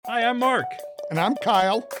Hi, I'm Mark. And I'm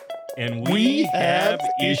Kyle. And we have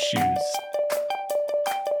issues.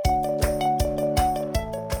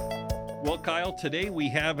 Well, Kyle, today we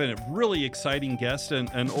have a really exciting guest,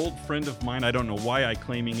 an old friend of mine. I don't know why I'm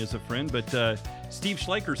claiming as a friend, but Steve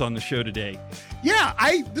Schleiker's on the show today. Yeah,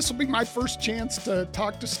 this will be my first chance to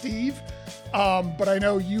talk to Steve. But I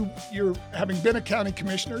know you're having been a county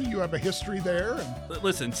commissioner, you have a history there.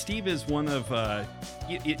 Listen, Steve is one of,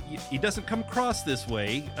 he doesn't come across this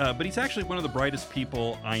way, but he's actually one of the brightest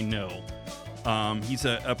people I know. He's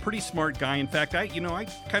a pretty smart guy. In fact, I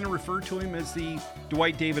kind of refer to him as the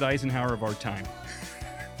Dwight David Eisenhower of our time.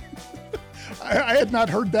 I had not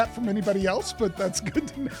heard that from anybody else, but that's good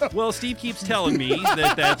to know. Well, Steve keeps telling me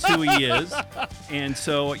that that's who he is. And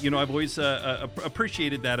so, I've always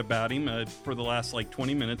appreciated that about him for the last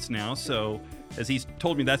 20 minutes now. So as he's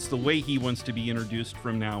told me, that's the way he wants to be introduced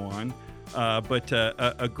from now on. But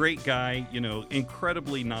a great guy,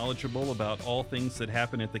 incredibly knowledgeable about all things that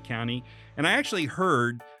happen at the county. And I actually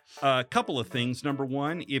heard a couple of things. Number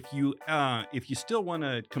one, if you still want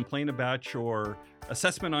to complain about your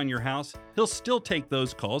assessment on your house, he'll still take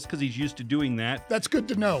those calls because he's used to doing that. That's good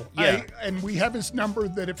to know. Yeah. And we have his number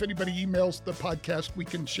that if anybody emails the podcast, we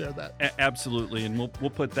can share that. Absolutely. And we'll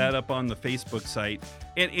put that up on the Facebook site.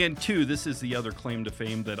 And two, this is the other claim to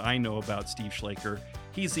fame that I know about Steve Schleiker.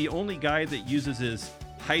 He's the only guy that uses his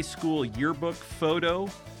high school yearbook photo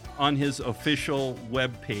on his official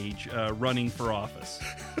webpage running for office.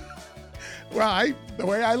 Well, the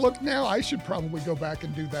way I look now, I should probably go back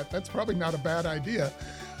and do that. That's probably not a bad idea.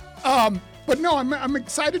 But no, I'm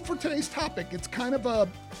excited for today's topic. It's kind of a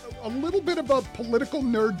little bit of a political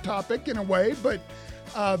nerd topic in a way, but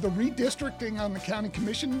the redistricting on the county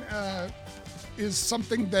commission is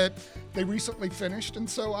something that they recently finished, and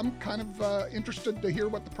so I'm kind of interested to hear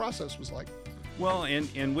what the process was like. Well,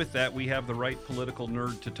 and with that, we have the right political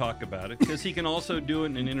nerd to talk about it, because he can also do it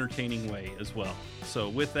in an entertaining way as well. So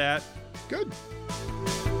with that... Good.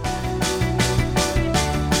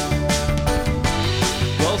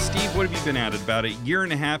 Well, Steve, what have you been at it? About a year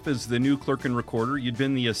and a half as the new clerk and recorder. You'd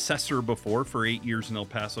been the assessor before for 8 years in El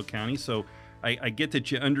Paso County, so I get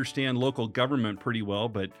that you understand local government pretty well,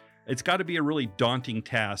 but it's got to be a really daunting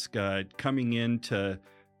task coming into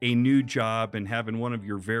a new job and having one of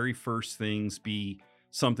your very first things be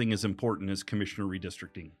something as important as commissioner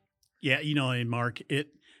redistricting. Yeah, and Mark, it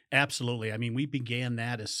absolutely. I mean, we began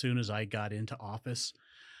that as soon as I got into office.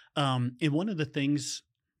 And one of the things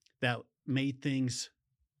that made things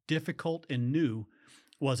difficult and new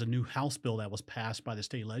was a new House bill that was passed by the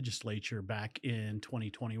state legislature back in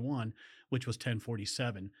 2021, which was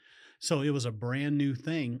 1047. So it was a brand new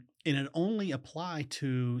thing, and it only applied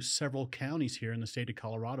to several counties here in the state of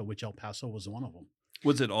Colorado, which El Paso was one of them.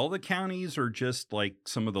 Was it all the counties or just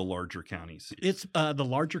some of the larger counties? It's the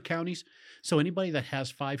larger counties. So anybody that has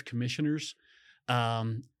 5 commissioners,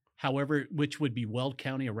 however, which would be Weld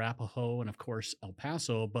County, Arapahoe, and of course El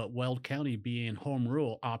Paso, but Weld County being home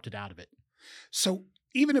rule opted out of it. So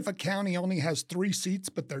even if a county only has 3 seats,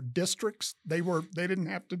 but they're districts, they didn't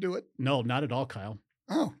have to do it? No, not at all, Kyle.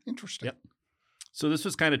 Oh, interesting. Yep. So this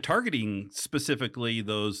was kind of targeting specifically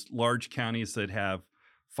those large counties that have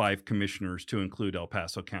 5 commissioners, to include El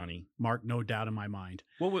Paso County. Mark, no doubt in my mind.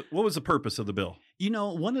 What was the purpose of the bill?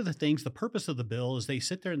 One of the things, the purpose of the bill is they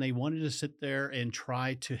sit there and they wanted to sit there and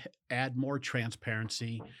try to add more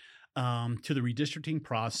transparency to the redistricting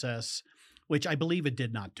process, which I believe it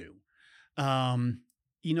did not do.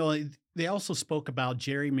 They also spoke about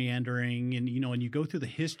gerrymandering and, and you go through the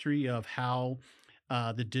history of how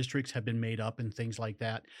the districts have been made up and things like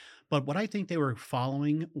that. But what I think they were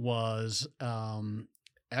following was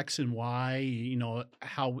X and Y,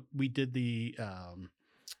 how we did the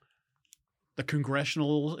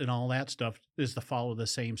congressional and all that stuff is to follow the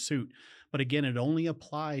same suit. But again, it only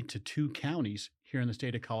applied to 2 counties here in the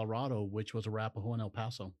state of Colorado, which was Arapahoe and El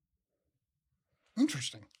Paso.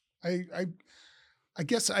 Interesting. I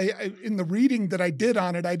guess I in the reading that I did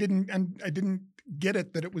on it, I didn't get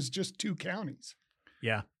it that it was just 2 counties.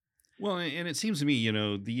 Yeah. Well, and it seems to me,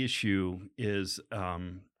 the issue is,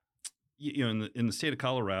 in the state of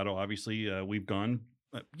Colorado, obviously, we've gone,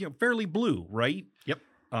 fairly blue, right? Yep.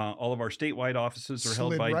 All of our statewide offices are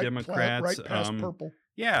held Slid by right Democrats. right past purple.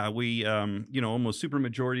 Yeah, we, almost super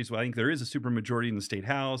majorities. Well, I think there is a super majority in the state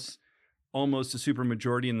House, almost a super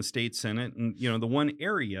majority in the state Senate. And, the one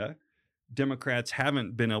area Democrats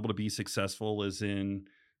haven't been able to be successful is in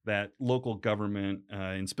that local government,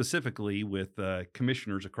 and specifically with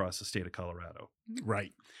commissioners across the state of Colorado.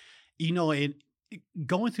 Right.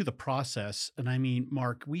 Going through the process, and I mean,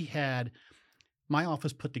 Mark, we had my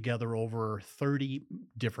office put together over 30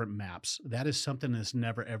 different maps. That is something that's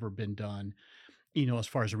never, ever been done, as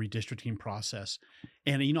far as a redistricting process.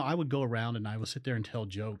 And, I would go around and I would sit there and tell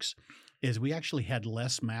jokes. Is we actually had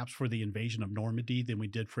less maps for the invasion of Normandy than we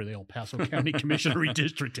did for the El Paso County Commission of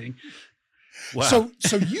Redistricting. Wow.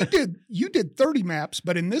 So you did 30 maps,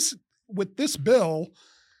 but with this bill,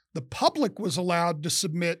 the public was allowed to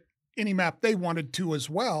submit any map they wanted to as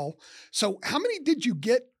well. So how many did you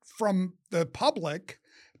get from the public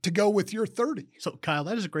to go with your 30? So Kyle,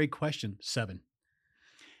 that is a great question. 7.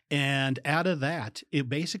 And out of that, it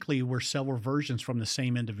basically were several versions from the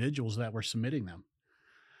same individuals that were submitting them.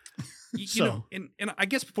 And I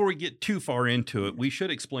guess before we get too far into it, we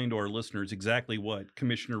should explain to our listeners exactly what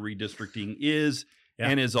commissioner redistricting is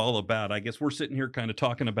and is all about. I guess we're sitting here kind of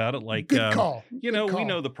talking about it like, Good call. We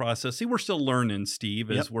know the process. See, we're still learning,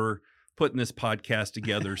 Steve, as we're putting this podcast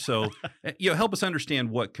together. So, help us understand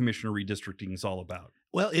what commissioner redistricting is all about.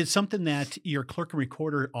 Well, it's something that your clerk and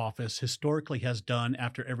recorder office historically has done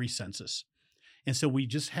after every census. And so we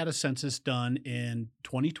just had a census done in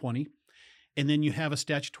 2020. And then you have a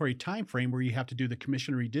statutory time frame where you have to do the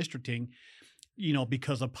commissioner redistricting,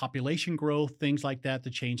 because of population growth, things like that, the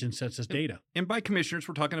change in census data. And by commissioners,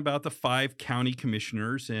 we're talking about the 5 county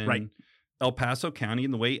commissioners in El Paso County.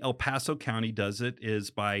 And the way El Paso County does it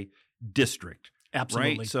is by district.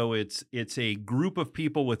 Absolutely. Right? So it's a group of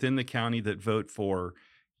people within the county that vote for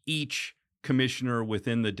each commissioner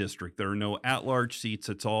within the district. There are no at-large seats.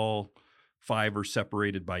 It's all 5 are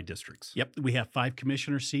separated by districts. Yep. We have 5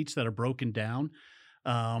 commissioner seats that are broken down,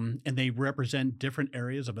 and they represent different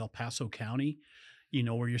areas of El Paso County.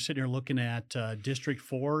 Where you're sitting here looking at District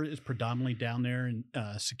 4 is predominantly down there in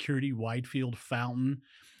Security, Widefield, Fountain,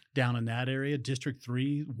 down in that area. District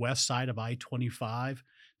 3, west side of I-25.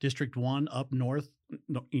 District 1 up north,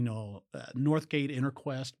 Northgate,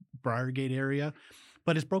 Interquest, Briargate area.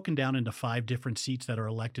 But it's broken down into 5 different seats that are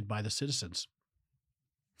elected by the citizens.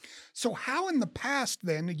 So how in the past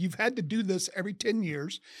then, you've had to do this every 10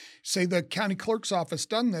 years, say the county clerk's office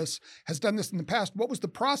has done this in the past. What was the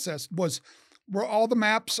process? Were all the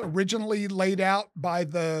maps originally laid out by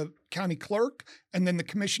the county clerk and then the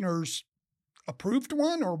commissioners approved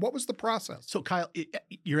one, or what was the process? So Kyle,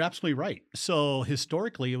 you're absolutely right. So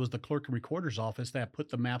historically, it was the clerk and recorder's office that put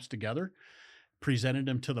the maps together, presented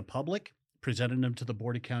them to the public, presented them to the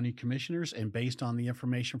Board of County Commissioners, and based on the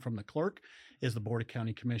information from the clerk, is the Board of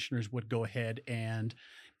County Commissioners would go ahead and,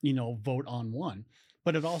 vote on one.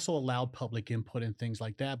 But it also allowed public input and things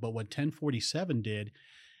like that. But what 1047 did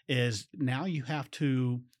is now you have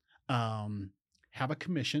to have a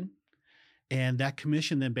commission, and that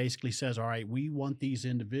commission then basically says, all right, we want these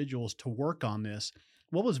individuals to work on this.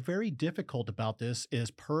 What was very difficult about this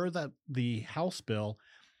is per the House bill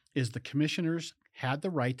is the commissioners had the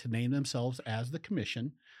right to name themselves as the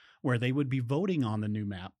commission, where they would be voting on the new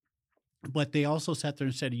map. But they also sat there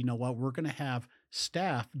and said, you know what, we're going to have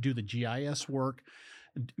staff do the GIS work,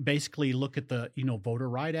 basically look at the, Voter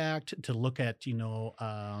Right Act, to look at,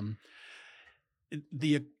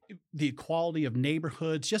 the equality of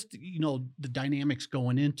neighborhoods, just, the dynamics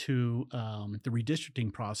going into the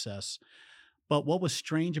redistricting process. But what was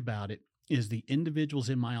strange about it is the individuals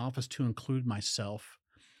in my office, to include myself,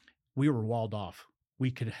 we were walled off.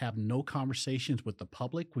 We could have no conversations with the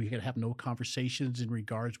public. We could have no conversations in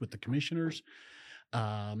regards with the commissioners,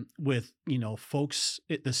 with, folks,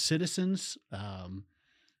 the citizens,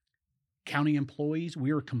 county employees.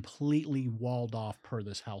 We were completely walled off per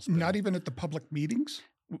this House bill. Not even at the public meetings?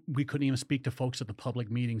 We couldn't even speak to folks at the public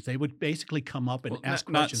meetings. They would basically come up and ask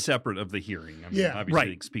not questions. Separate of the hearing.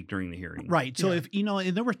 Obviously they speak during the hearing. Right. So if,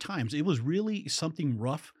 and there were times it was really something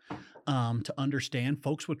rough to understand.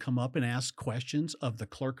 Folks would come up and ask questions of the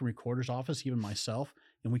clerk and recorder's office, even myself,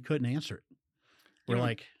 and we couldn't answer it. We're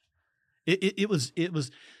like, it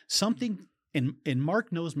was something, and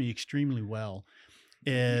Mark knows me extremely well.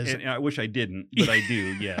 And I wish I didn't, but I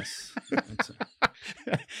do, yes.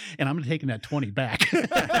 And I'm taking that 20 back.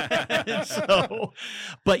 So,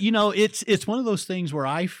 but it's one of those things where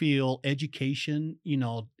I feel education,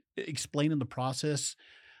 explaining the process,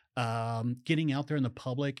 getting out there in the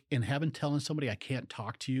public and telling somebody I can't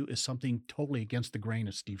talk to you is something totally against the grain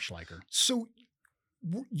of Steve Schleiker. So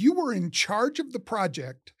you were in charge of the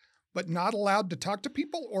project, but not allowed to talk to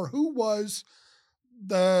people, or who was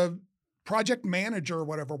the project manager or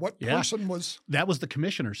whatever? What person was? That was the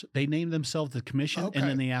commissioners. They named themselves the commission, and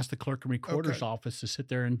then they asked the clerk and recorder's office to sit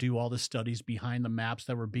there and do all the studies behind the maps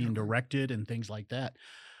that were being directed and things like that.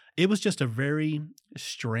 It was just a very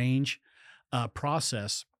strange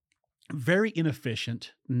process, very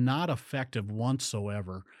inefficient, not effective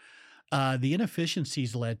whatsoever. The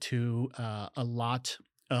inefficiencies led to a lot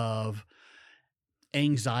of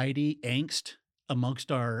anxiety, angst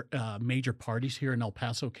amongst our major parties here in El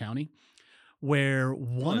Paso County, where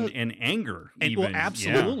one Well, of and anger, and, well, even.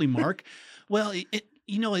 absolutely, Mark. Well,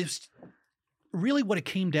 it's really what it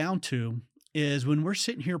came down to is when we're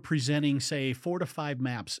sitting here presenting, say, 4 to 5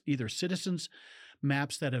 maps, either citizens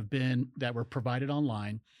maps that were provided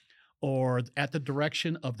online or at the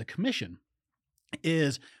direction of the commission,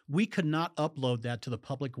 is we could not upload that to the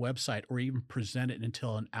public website or even present it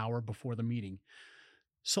until an hour before the meeting.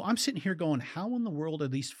 So I'm sitting here going, how in the world are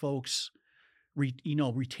these folks,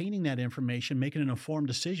 retaining that information, making an informed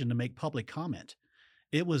decision to make public comment?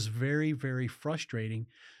 It was very, very frustrating.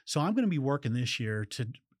 So I'm going to be working this year to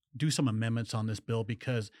do some amendments on this bill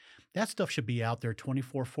because that stuff should be out there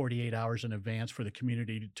 24, 48 hours in advance for the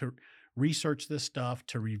community to research this stuff,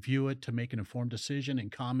 to review it, to make an informed decision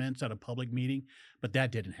and comments at a public meeting. But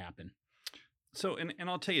that didn't happen. So, and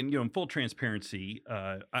I'll tell you, in full transparency,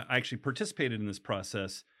 I actually participated in this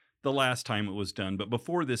process the last time it was done, but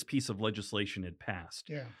before this piece of legislation had passed.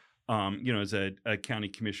 Yeah. As a county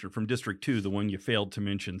commissioner from District 2, the one you failed to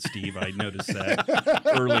mention, Steve, I noticed that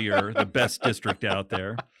earlier, the best district out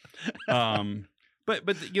there. But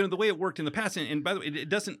the way it worked in the past, and by the way, it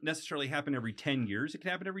doesn't necessarily happen every 10 years. It can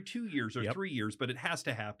happen every 2 years or 3 years, but it has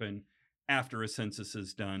to happen after a census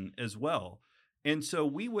is done as well. And so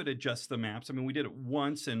we would adjust the maps. I mean, we did it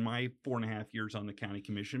once in my 4.5 years on the county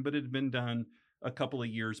commission, but it had been done a couple of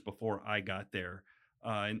years before I got there.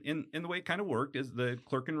 And the way it kind of worked is the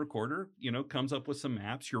clerk and recorder, comes up with some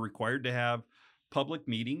maps. You're required to have public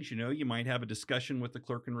meetings. You might have a discussion with the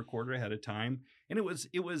clerk and recorder ahead of time. And it was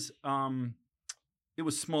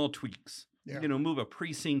small tweaks. Yeah. Move a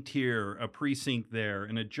precinct here, a precinct there,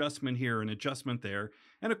 an adjustment here, an adjustment there.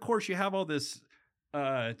 And of course, you have all this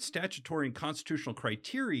statutory and constitutional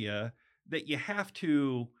criteria that you have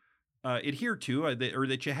to adhere to, or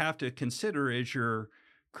that you have to consider as you're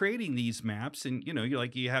creating these maps. And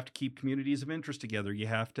you have to keep communities of interest together. You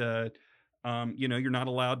have to, you're not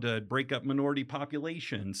allowed to break up minority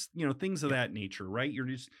populations. Things of that nature, right? You're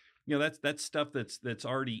just, that's stuff that's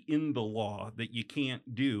already in the law that you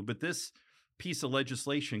can't do. But this piece of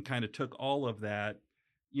legislation kind of took all of that,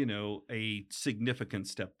 a significant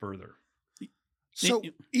step further. So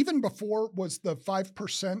even before, was the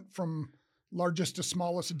 5% from largest to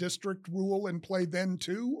smallest district rule in play then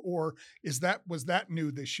too? Or was that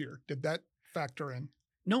new this year? Did that factor in?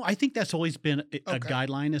 No, I think that's always been a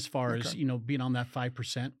guideline as far as, being on that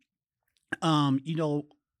 5%.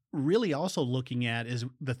 Really also looking at is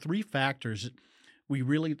the 3 factors. We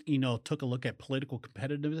really, took a look at political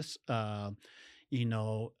competitiveness,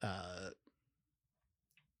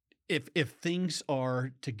 if things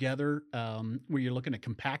are together, where you're looking at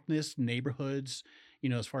compactness, neighborhoods,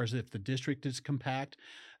 as far as if the district is compact,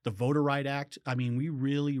 the Voter Right Act. I mean, we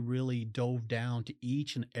really, really dove down to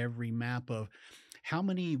each and every map of how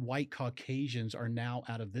many white Caucasians are now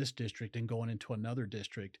out of this district and going into another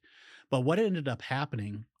district. But what ended up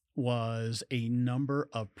happening was a number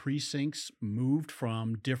of precincts moved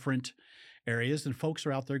from different areas, and folks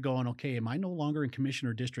are out there going, okay, am I no longer in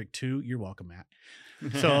Commissioner District 2? You're welcome, Matt.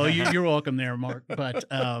 So you're welcome there, Mark. But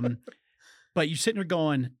you're sitting there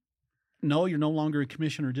going, no, you're no longer in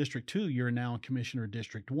Commissioner District 2. You're now in Commissioner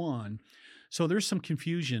District 1. So there's some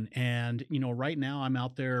confusion. And, right now I'm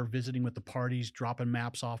out there visiting with the parties, dropping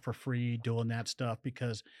maps off for free, doing that stuff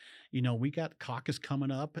because, we got caucus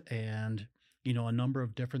coming up and, a number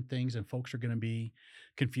of different things, and folks are going to be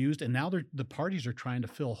confused. And now the parties are trying to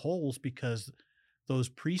fill holes because those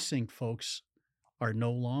precinct folks are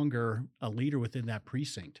no longer a leader within that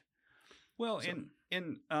precinct. Well,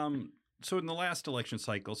 so in the last election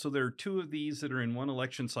cycle, so there are 2 of these that are in one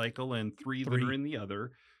election cycle and 3 that are in the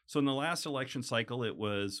other. So in the last election cycle, it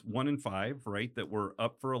was 1 and 5, right, that were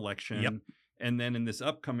up for election. Yep. And then in this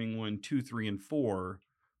upcoming one, 2, 3, and 4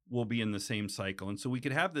 will be in the same cycle. And so we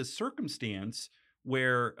could have this circumstance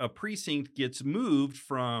where a precinct gets moved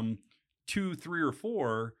from 2, 3, or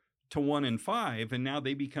 4 to 1 and 5, and now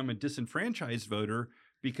they become a disenfranchised voter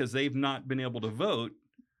because they've not been able to vote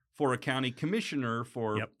for a county commissioner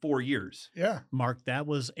for 4 years. Yeah. Mark,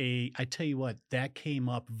 I tell you what, that came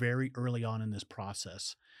up very early on in this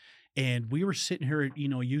process. And we were sitting here,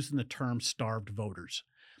 using the term starved voters.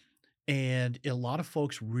 And a lot of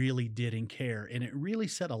folks really didn't care. And it really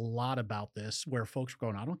said a lot about this, where folks were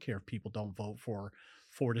going, I don't care if people don't vote for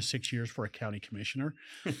 4 to 6 years for a county commissioner.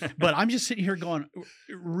 But I'm just sitting here going,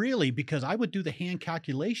 really, because I would do the hand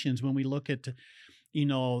calculations when we look at,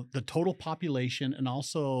 the total population and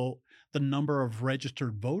also the number of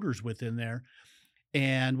registered voters within there.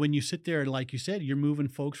 And when you sit there, like you said, you're moving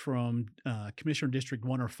folks from Commissioner District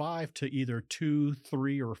 1 or 5 to either 2,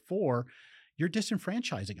 3, or 4, you're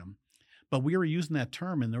disenfranchising them. But we were using that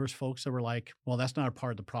term, and there was folks that were like, well, that's not a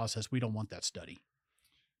part of the process. We don't want that study.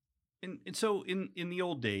 And so in the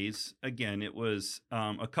old days, again, it was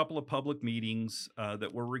a couple of public meetings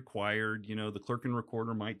that were required. You know, the clerk and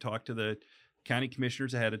recorder might talk to the county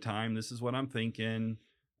commissioners ahead of time. This is what I'm thinking.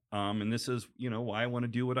 And this is, why I want to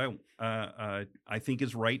do what I think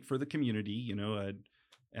is right for the community,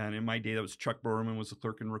 and in my day, that was Chuck Borman was the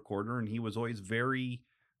clerk and recorder, and he was always very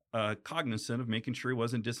cognizant of making sure he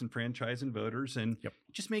wasn't disenfranchising voters and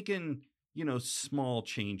just making, small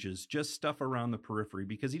changes, just stuff around the periphery,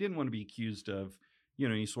 because he didn't want to be accused of,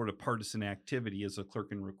 any sort of partisan activity as a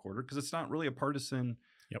clerk and recorder, because it's not really a partisan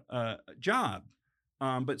job.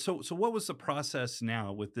 But so what was the process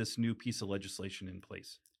now with this new piece of legislation in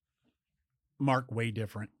place? Mark, way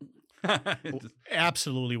different.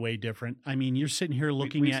 Absolutely way different. I mean, you're sitting here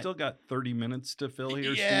looking we at... still got 30 minutes to fill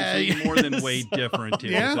here, Yeah, Steve, so more than way different. Too.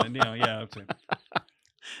 Yeah. So, okay.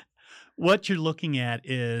 What you're looking at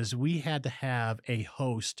is we had to have a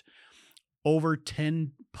host over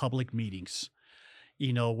 10 public meetings,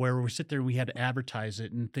 where we sit there and we had to advertise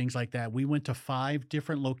it and things like that. We went to 5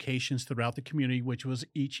 different locations throughout the community, which was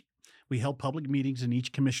we held public meetings in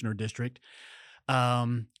each commissioner district.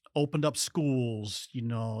 Opened up schools,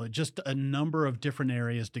 just a number of different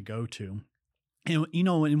areas to go to. And,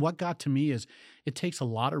 and what got to me is it takes a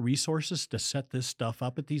lot of resources to set this stuff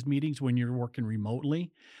up at these meetings when you're working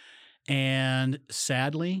remotely. And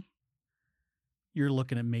sadly, you're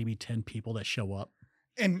looking at maybe 10 people that show up.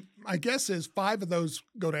 And my guess is 5 of those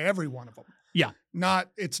go to every one of them. Yeah.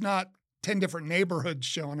 It's not 10 different neighborhoods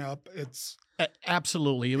showing up. It's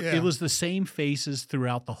absolutely. It was the same faces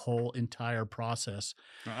throughout the whole entire process.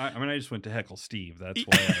 I just went to heckle Steve. That's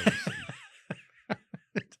why I was saying.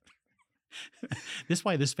 This is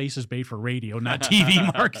why this face is made for radio, not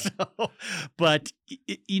TV, Mark. But,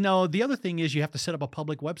 the other thing is you have to set up a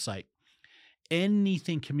public website.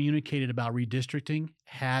 Anything communicated about redistricting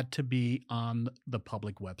had to be on the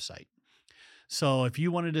public website. So if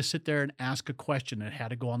you wanted to sit there and ask a question, it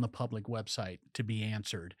had to go on the public website to be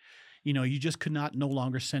answered. You just could not no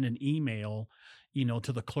longer send an email,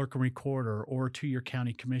 to the clerk and recorder or to your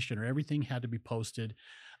county commissioner. Everything had to be posted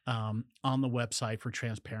on the website for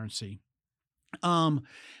transparency.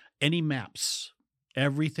 Any maps,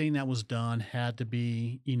 everything that was done had to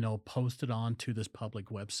be, posted onto this public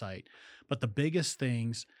website. But the biggest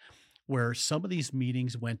things where some of these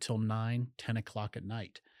meetings went till 9, 10 o'clock at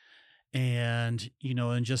night. And,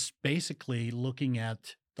 and just basically looking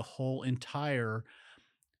at the whole entire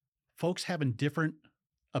folks having different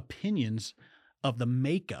opinions of the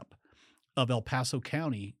makeup of El Paso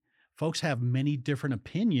County. Folks have many different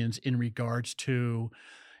opinions in regards to,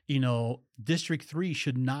 District 3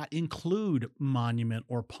 should not include Monument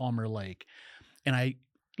or Palmer Lake. And I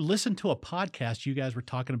listened to a podcast, you guys were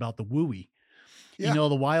talking about the WUI, the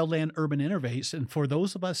Wildland Urban Interface. And for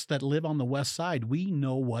those of us that live on the west side, we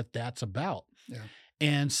know what that's about. Yeah.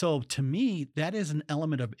 And so to me, that is an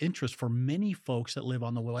element of interest for many folks that live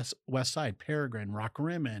on the west side, Peregrine, Rock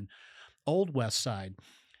Rim, Old West Side.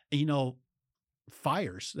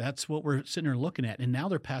 Fires, that's what we're sitting there looking at. And now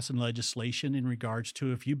they're passing legislation in regards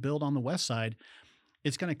to if you build on the west side,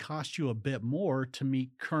 it's going to cost you a bit more to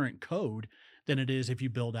meet current code than it is if you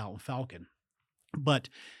build out in Falcon. But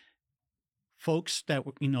folks that,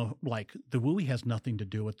 like the WUI has nothing to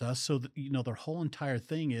do with us. So, their whole entire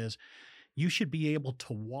thing is you should be able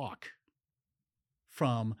to walk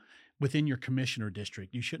from within your commissioner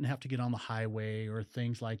district. You shouldn't have to get on the highway or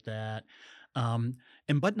things like that.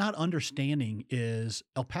 But not understanding is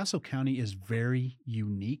El Paso County is very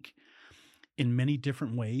unique in many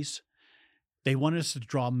different ways. They wanted us to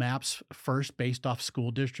draw maps first based off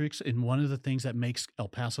school districts. And one of the things that makes El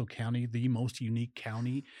Paso County the most unique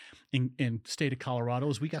county in state of Colorado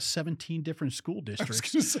is we got 17 different school districts.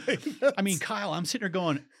 I was going to say, I mean, Kyle, I'm sitting there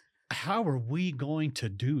going, how are we going to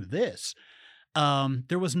do this?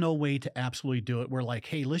 There was no way to absolutely do it. We're like,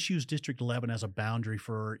 hey, let's use District 11 as a boundary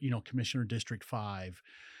for, Commissioner District 5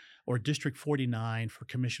 or District 49 for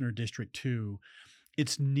Commissioner District 2.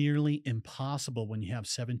 It's nearly impossible when you have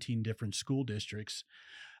 17 different school districts.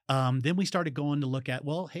 Then we started going to look at,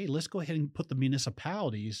 well, hey, let's go ahead and put the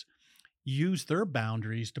municipalities, use their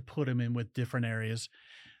boundaries to put them in with different areas.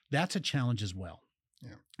 That's a challenge as well.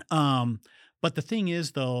 Yeah. But the thing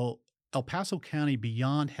is, though, El Paso County,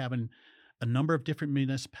 beyond having a number of different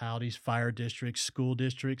municipalities, fire districts, school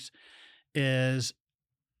districts, is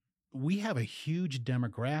we have a huge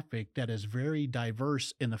demographic that is very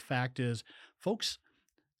diverse. And the fact is, folks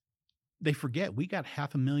they forget we got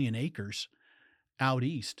 500,000 acres out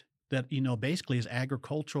east that, basically is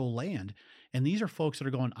agricultural land. And these are folks that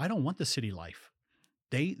are going, I don't want the city life.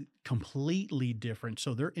 They completely different.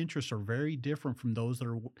 So their interests are very different from those that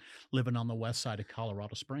are living on the west side of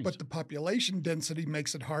Colorado Springs. But the population density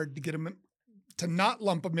makes it hard to get them to not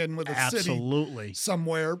lump them in with a Absolutely. city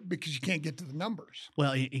somewhere because you can't get to the numbers.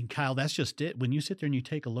 Well, and Kyle, that's just it. When you sit there and you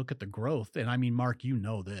take a look at the growth, and I mean, Mark, you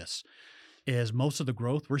know this, is most of the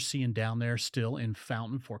growth we're seeing down there still in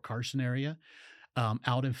Fountain, Fort Carson area.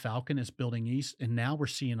 Out in Falcon, it's building east. And now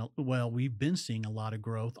we've been seeing a lot of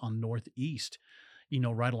growth on northeast,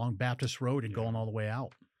 right along Baptist Road and going all the way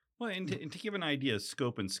out. Well, and to give an idea of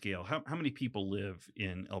scope and scale, how many people live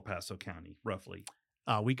in El Paso County, roughly?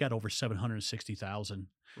 We got over 760,000.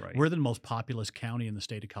 Right. We're the most populous county in the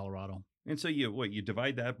state of Colorado. And so you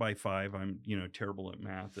divide that by 5. I'm, terrible at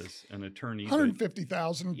math as an attorney.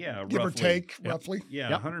 150,000, give or take, roughly.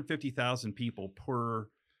 Yeah, 150,000 people per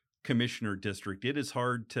commissioner district. It is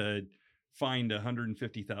hard to find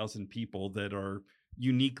 150,000 people that are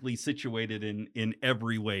uniquely situated in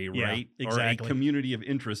every way, right? Yeah, exactly. Or a community of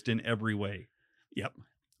interest in every way. Yep.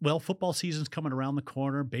 Well, football season's coming around the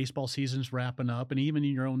corner. Baseball season's wrapping up. And even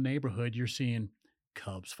in your own neighborhood, you're seeing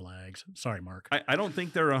Cubs flags. Sorry, Mark. I don't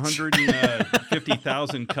think there are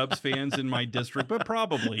 150,000 Cubs fans in my district, but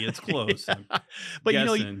probably it's close. Yeah. But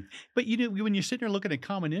when you're sitting there looking at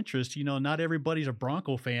common interest, not everybody's a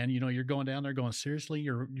Bronco fan. You're going down there going, seriously,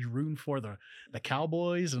 you're rooting for the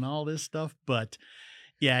Cowboys and all this stuff. But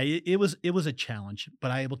yeah, it was a challenge. But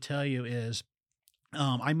I will tell you is,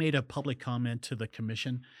 I made a public comment to the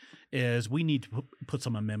commission is we need to put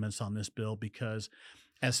some amendments on this bill because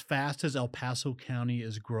as fast as El Paso County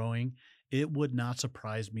is growing, it would not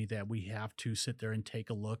surprise me that we have to sit there and take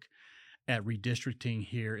a look at redistricting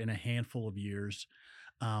here in a handful of years.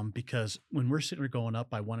 Because when we're sitting there going up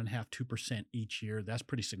by 1.5%, 2% each year, that's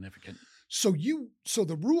pretty significant. So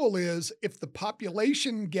the rule is if the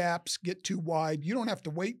population gaps get too wide, you don't have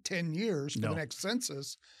to wait 10 years for the next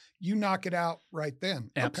census. You knock it out right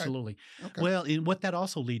then. Absolutely. Okay. Well, and what that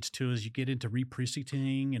also leads to is you get into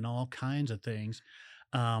re-precincting and all kinds of things.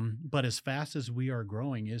 But as fast as we are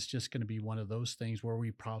growing, it's just going to be one of those things where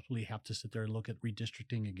we probably have to sit there and look at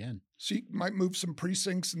redistricting again. So you might move some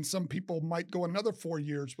precincts and some people might go another 4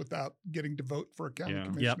 years without getting to vote for a county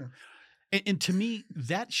commissioner. Yep. And to me,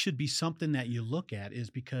 that should be something that you look at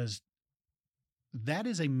is because that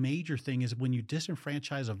is a major thing is when you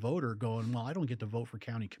disenfranchise a voter going, well, I don't get to vote for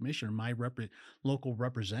county commissioner, my local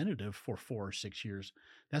representative for 4 or 6 years.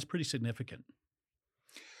 That's pretty significant.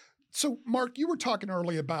 So, Mark, you were talking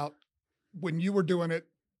earlier about when you were doing it,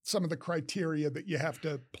 some of the criteria that you have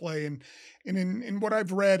to play. And in what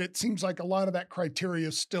I've read, it seems like a lot of that criteria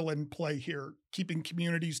is still in play here, keeping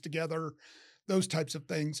communities together, those types of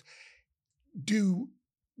things.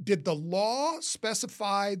 Did the law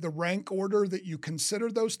specify the rank order that you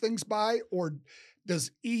consider those things by, or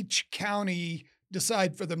does each county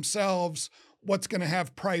decide for themselves what's going to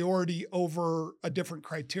have priority over a different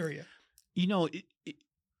criteria?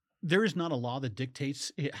 There is not a law that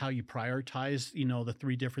dictates how you prioritize, the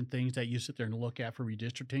 3 different things that you sit there and look at for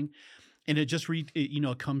redistricting. And it just,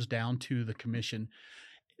 it comes down to the commission.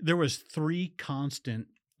 There was 3 constant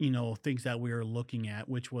things that we were looking at,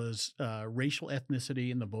 which was racial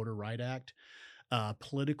ethnicity in the Voter Right Act,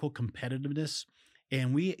 political competitiveness,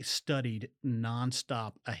 and we studied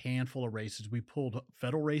nonstop a handful of races. We pulled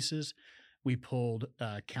federal races, we pulled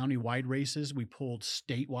county-wide races, we pulled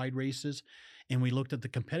statewide races, and we looked at the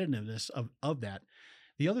competitiveness of that.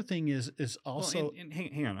 The other thing is also... Well, and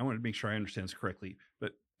hang on, I want to make sure I understand this correctly,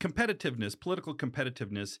 but competitiveness, political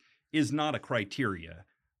competitiveness is not a criteria.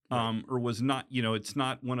 Or was not, it's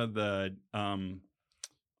not one of the,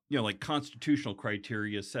 like constitutional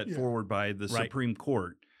criteria set forward by the Supreme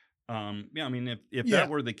Court. If that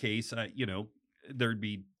were the case, there'd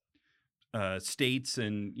be states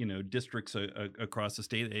and, districts across the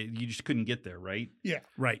state. You just couldn't get there, right? Yeah.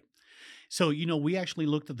 Right. So, we actually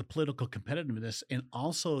looked at the political competitiveness and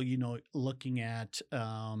also, looking at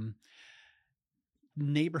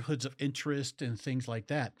neighborhoods of interest and things like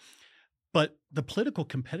that. But the political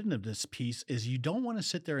competitiveness piece is you don't want to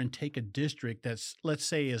sit there and take a district that's, let's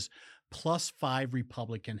say, is +5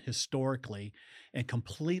 Republican historically and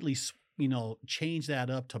completely, change that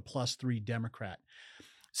up to +3 Democrat.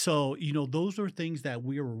 So, those are things that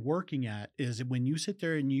we were working at is when you sit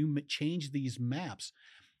there and you change these maps,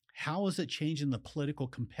 how is it changing the political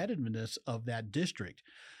competitiveness of that district?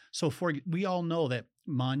 So we all know that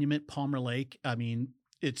Monument, Palmer Lake,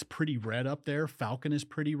 it's pretty red up there. Falcon is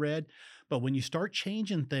pretty red. But when you start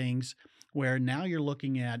changing things where now you're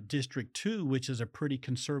looking at District 2, which is a pretty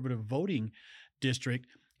conservative voting district,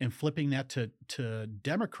 and flipping that to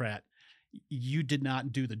Democrat. You did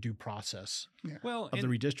not do the due process Well, of the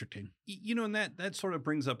redistricting. And that sort of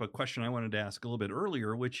brings up a question I wanted to ask a little bit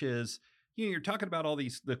earlier, which is, you're talking about all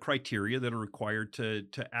the criteria that are required to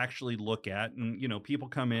actually look at, and people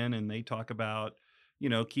come in and they talk about,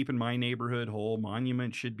 keeping my neighborhood whole,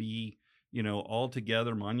 monument should be, all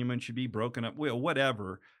together, monument should be broken up, well,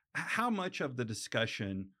 whatever. How much of the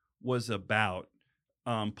discussion was about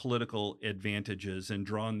political advantages and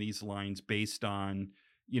drawing these lines based on,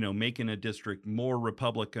 making a district more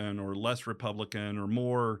Republican or less Republican, or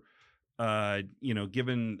more,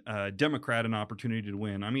 giving a Democrat an opportunity to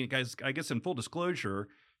win? I mean, guys, I guess in full disclosure,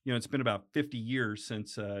 it's been about 50 years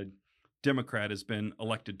since a Democrat has been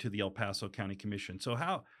elected to the El Paso County Commission. So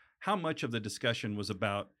how much of the discussion was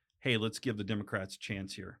about, hey, let's give the Democrats a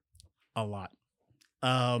chance here? A lot.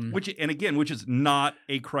 Which is not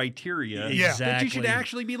a criteria that you should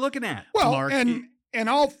actually be looking at. Well, Mark, and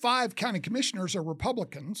all 5 county commissioners are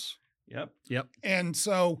Republicans. Yep. And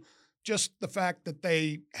so just the fact that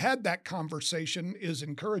they had that conversation is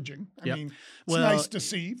encouraging. I mean, it's nice to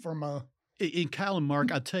see from a Kyle and Mark,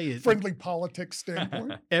 I'll tell you, friendly politics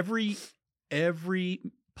standpoint. Every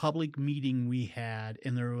public meeting we had,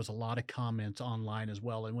 and there was a lot of comments online as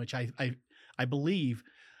well, in which I believe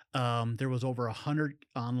there was over 100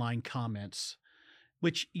 online comments,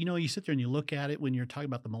 which, you sit there and you look at it when you're talking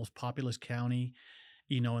about the most populous county,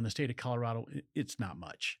 in the state of Colorado, it's not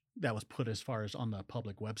much that was put as far as on the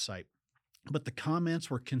public website. But the comments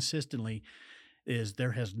were consistently is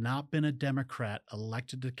there has not been a Democrat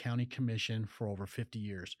elected to county commission for over 50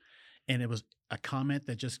 years. And it was a comment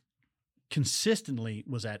that just consistently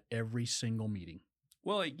was at every single meeting.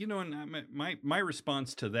 Well, and my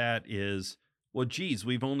response to that is, well, geez,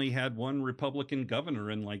 we've only had one Republican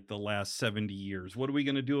governor in like the last 70 years. What are we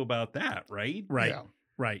going to do about that, right? Right, Yeah.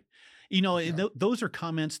 right. Those are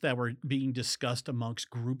comments that were being discussed amongst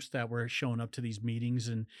groups that were showing up to these meetings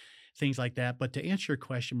and things like that. But to answer your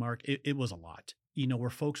question, Mark, it was a lot. Where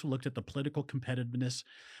folks looked at the political competitiveness,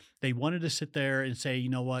 they wanted to sit there and say,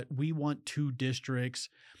 what, we want 2 districts.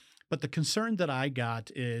 But the concern that I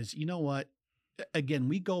got is, what, again,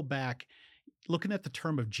 we go back looking at the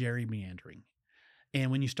term of gerrymandering.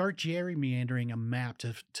 And when you start gerrymandering a map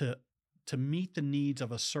to meet the needs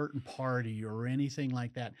of a certain party or anything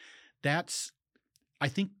like that, I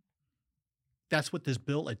think that's what this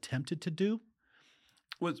bill attempted to do.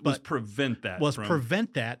 Was prevent that.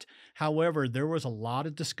 Prevent that. However, there was a lot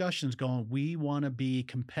of discussions going, we want to be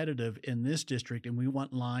competitive in this district, and we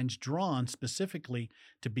want lines drawn specifically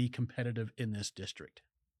to be competitive in this district.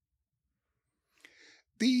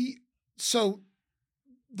 So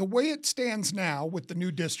the way it stands now with the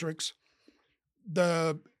new districts,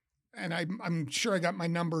 and I'm sure I got my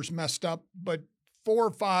numbers messed up, but 4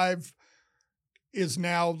 or 5 is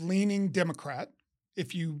now leaning Democrat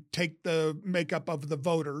if you take the makeup of the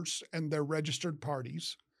voters and their registered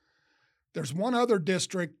parties. There's one other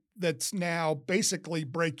district that's now basically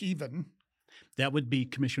break even. That would be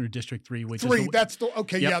Commissioner District 3, which 3, is that's the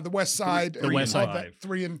west side. The west side.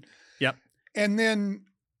 3 and Yep. And then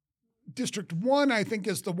District 1, I think,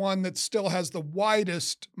 is the one that still has the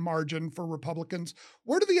widest margin for Republicans.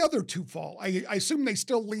 Where do the other 2 fall? I assume they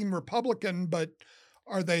still lean Republican, but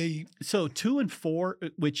are they? So 2 and 4,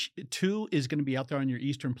 which 2 is going to be out there on your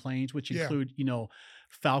Eastern Plains, which include,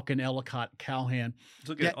 Falcon, Ellicott, Calhoun.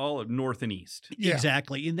 Look at all of north and east. Yeah.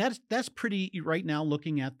 Exactly. And that's pretty right now,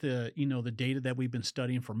 looking at the, the data that we've been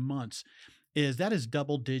studying for months, that is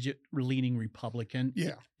double-digit leaning Republican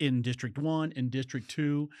in District 1 and District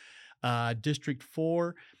 2. District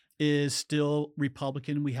 4 is still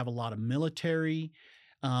Republican. We have a lot of military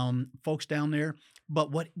folks down there.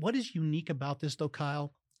 But what is unique about this, though,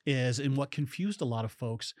 Kyle, and what confused a lot of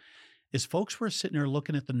folks, is folks were sitting there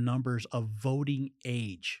looking at the numbers of voting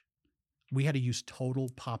age. We had to use total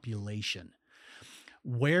population.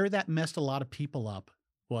 Where that messed a lot of people up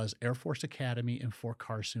was Air Force Academy and Fort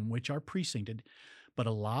Carson, which are precincted, but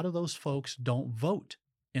a lot of those folks don't vote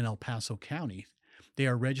in El Paso County. They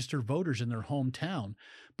are registered voters in their hometown,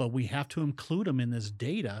 but we have to include them in this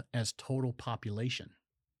data as total population.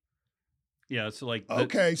 Yeah, so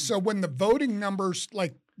so when the voting numbers,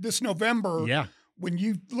 like this November, when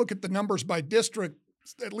you look at the numbers by district,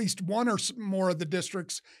 at least one or more of the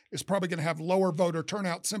districts is probably going to have lower voter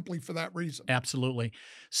turnout simply for that reason. Absolutely.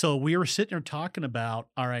 So we were sitting there talking about,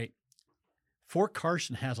 all right, Fort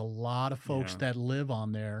Carson has a lot of folks that live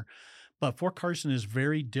on there, but Fort Carson is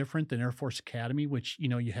very different than Air Force Academy, which,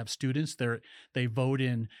 you have students there, they vote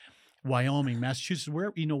in Wyoming, Massachusetts,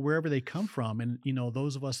 wherever they come from. And,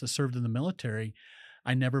 those of us that served in the military,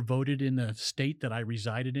 I never voted in the state that I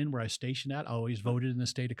resided in, where I was stationed at. I always voted in the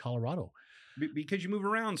state of Colorado. Because you move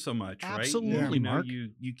around so much, right? Absolutely, Mark.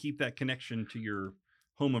 You keep that connection to your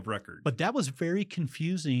home of record. But that was very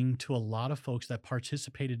confusing to a lot of folks that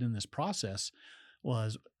participated in this process.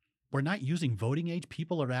 Was we're not using voting age.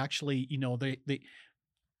 People are actually,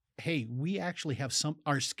 hey, we actually have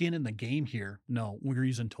our skin in the game here. No, we're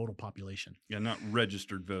using total population. Yeah, not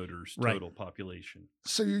registered voters, total population.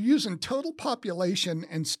 So you're using total population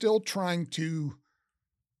and still trying to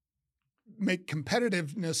make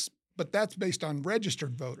competitiveness, but that's based on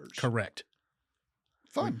registered voters. Correct.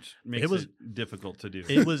 Fun. Which makes it difficult to do.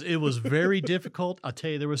 It was very difficult. I'll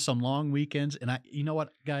tell you, there was some long weekends, and you know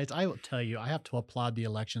what, guys, I will tell you, I have to applaud the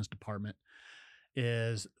elections department.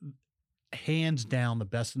 Is hands down the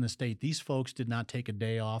best in the state. These folks did not take a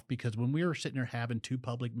day off, because when we were sitting there having 2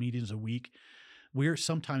 public meetings a week, we're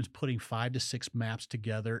sometimes putting 5 to 6 maps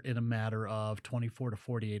together in a matter of 24 to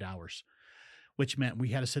 48 hours, which meant we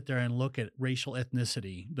had to sit there and look at racial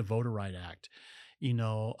ethnicity, the Voter Right Act,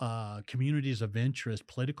 communities of interest,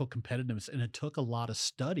 political competitiveness. And it took a lot of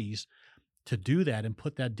studies to do that and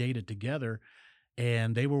put that data together.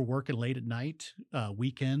 And they were working late at night,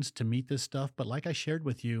 weekends to meet this stuff. But like I shared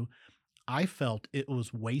with you, I felt it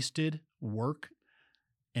was wasted work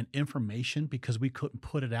and information because we couldn't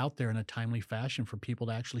put it out there in a timely fashion for people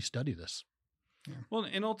to actually study this. Yeah. Well,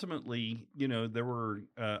 and ultimately, there were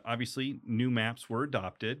obviously new maps were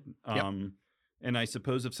adopted. And I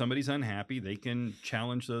suppose if somebody's unhappy, they can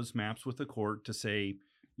challenge those maps with the court to say,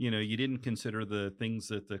 you didn't consider the things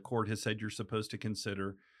that the court has said you're supposed to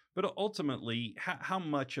consider. But ultimately, how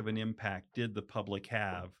much of an impact did the public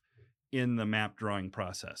have in the map drawing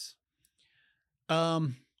process? I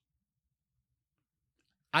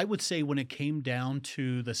would say when it came down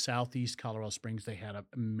to the Southeast Colorado Springs, they had a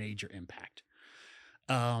major impact.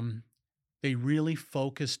 They really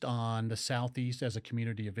focused on the Southeast as a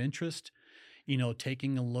community of interest,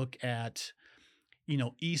 taking a look at,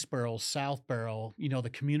 East Barrow, South Barrow, the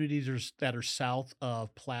communities that are south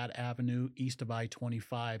of Platte Avenue, east of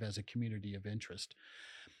I-25 as a community of interest.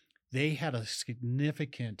 They had a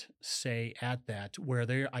significant say at that, where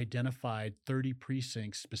they identified 30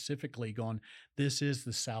 precincts specifically going, this is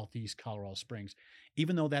the Southeast Colorado Springs.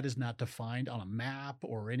 Even though that is not defined on a map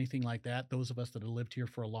or anything like that, those of us that have lived here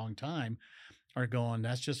for a long time are going,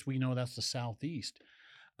 we know that's the Southeast.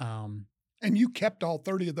 And you kept all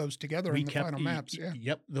 30 of those together in the final maps. Yeah.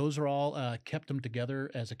 Yep. Those are all kept them together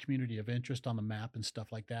as a community of interest on the map and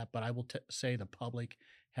stuff like that. But I will say the public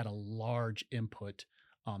had a large input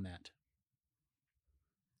on that.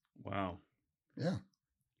 Wow. Yeah.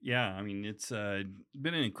 Yeah. I mean, it's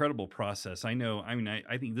been an incredible process. I know. I mean,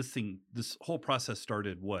 I think this whole process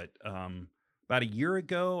started about a year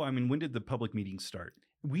ago? I mean, when did the public meetings start?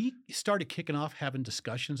 We started kicking off having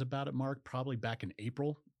discussions about it, Mark, probably back in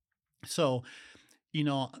April. So,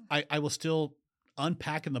 I was still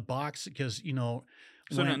unpacking the box because,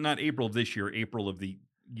 So not April of this year, April of the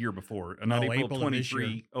year before. Not April of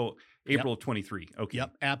 23. Oh, April of 23. Okay.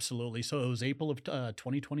 Yep, absolutely. So it was April of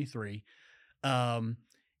 2023. When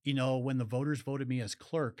the voters voted me as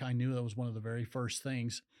clerk, I knew that was one of the very first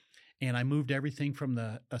things. And I moved everything from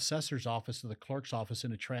the assessor's office to the clerk's office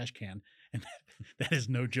in a trash can. And that is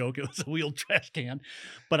no joke. It was a wheeled trash can.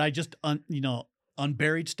 But I just,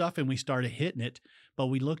 unburied stuff and we started hitting it. But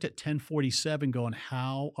we looked at 1047 going,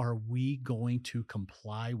 how are we going to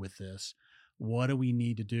comply with this? What do we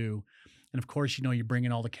need to do? And of course, you bring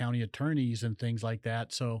in all the county attorneys and things like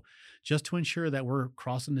that. So just to ensure that we're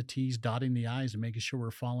crossing the T's, dotting the I's, and making sure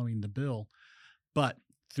we're following the bill. But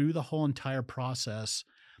through the whole entire process,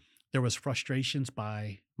 there was frustrations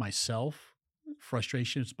by myself,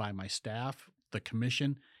 frustrations by my staff, the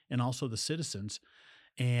commission, and also the citizens.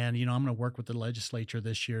 And, I'm going to work with the legislature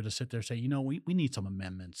this year to sit there and say, we need some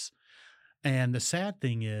amendments. And the sad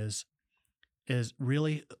thing is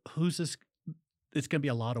really, who's this? It's going to be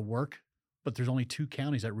a lot of work, but there's only 2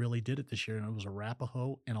 counties that really did it this year, and it was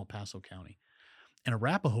Arapahoe and El Paso County. And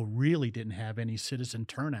Arapahoe really didn't have any citizen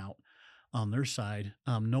turnout on their side,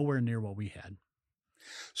 nowhere near what we had.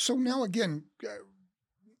 So now again,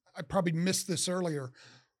 I probably missed this earlier.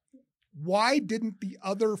 Why didn't the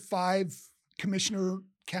other 5 commissioner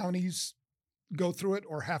counties go through it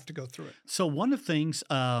or have to go through it? So one of the things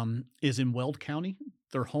is in Weld County,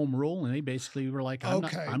 their home rule, and they basically were like,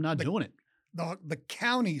 I'm not doing it. The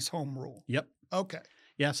county's home rule. Yep. Okay.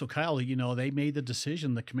 Yeah. So Kyle, they made the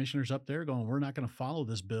decision, the commissioners up there going, we're not going to follow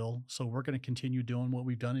this bill. So we're going to continue doing what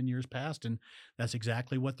we've done in years past. And that's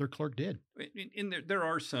exactly what their clerk did. And there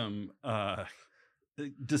are some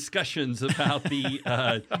discussions about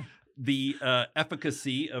the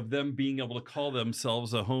efficacy of them being able to call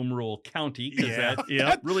themselves a home rule county, because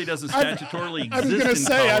that really doesn't statutorily I was exist going to in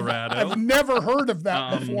say, Colorado. I've never heard of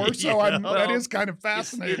that before, so that is kind of It's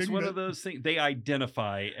fascinating. one of those things. They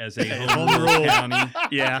identify as a home rule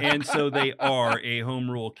county, and so they are a home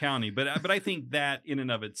rule county. But I think that in and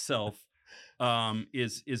of itself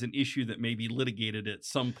is an issue that may be litigated at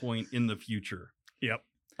some point in the future. Yep.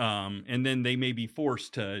 And then they may be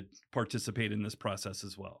forced to participate in this process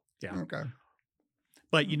as well. Yeah. Okay.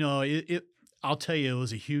 But I'll tell you, it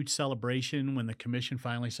was a huge celebration when the commission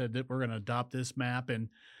finally said that we're going to adopt this map, and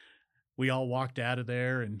we all walked out of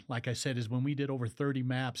there. And like I said, is when we did over 30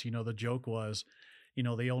 maps, the joke was,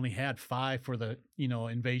 they only had 5 for the,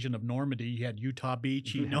 invasion of Normandy. You had Utah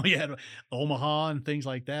Beach, you had Omaha and things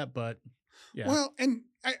like that. But yeah. Well, and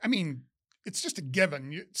I mean, it's just a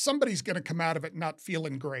given. Somebody's going to come out of it not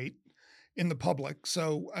feeling great in the public.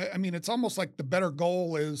 So, I mean, it's almost like the better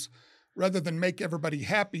goal is, rather than make everybody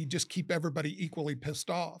happy, just keep everybody equally pissed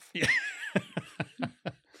off. Yeah.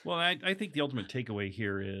 Well, I think the ultimate takeaway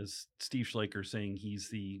here is Steve Schleiker saying he's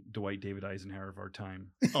the Dwight David Eisenhower of our time.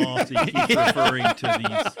 So he keeps referring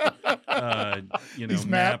to these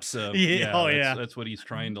maps of that's what he's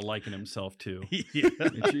trying to liken himself to. Yeah.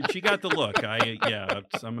 She got the look. I'm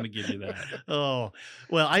going to give you that. Oh,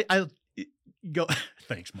 well, I go.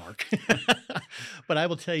 Thanks, Mark. But I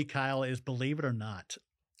will tell you, Kyle, is believe it or not,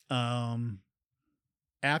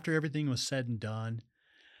 after everything was said and done,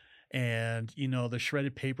 and the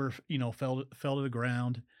shredded paper, fell to the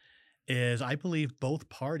ground, is I believe both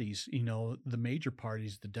parties, the major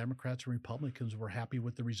parties, the Democrats and Republicans, were happy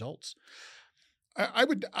with the results. I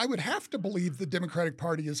would have to believe the Democratic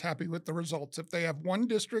Party is happy with the results. If they have one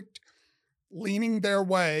district leaning their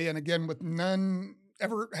way, and again, with none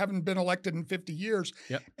ever having been elected in 50 years,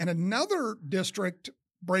 and another district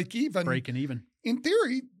breaking even. In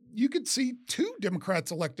theory, you could see 2 Democrats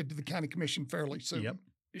elected to the county commission fairly soon. Yep.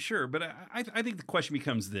 Sure, but I think the question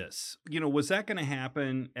becomes this. Was that going to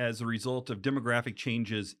happen as a result of demographic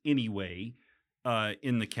changes anyway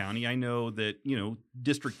in the county? I know that,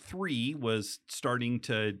 District 3 was starting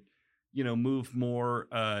to, move more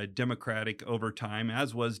Democratic over time,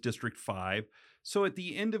 as was District 5. So at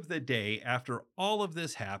the end of the day, after all of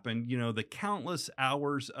this happened, the countless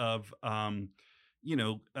hours of,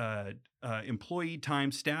 employee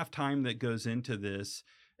time, staff time that goes into this,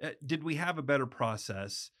 did we have a better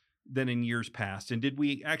process than in years past? And did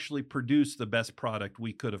we actually produce the best product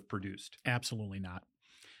we could have produced? Absolutely not.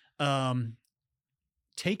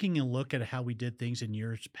 Taking a look at how we did things in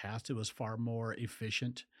years past, it was far more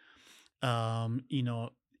efficient. And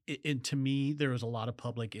to me, there was a lot of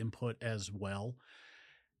public input as well.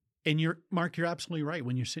 And Mark, you're absolutely right.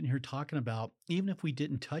 When you're sitting here talking about, even if we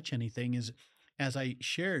didn't touch anything, as I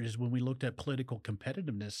shared, is when we looked at political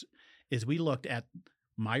competitiveness, is we looked at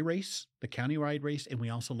my race, the countywide race, and we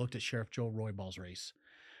also looked at Sheriff Joe Royball's race.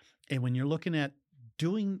 And when you're looking at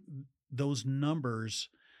doing those numbers,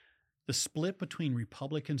 the split between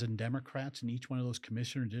Republicans and Democrats in each one of those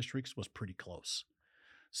commissioner districts was pretty close.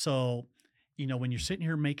 So, when you're sitting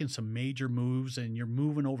here making some major moves and you're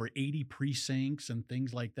moving over 80 precincts and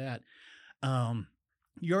things like that,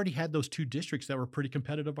 you already had those 2 districts that were pretty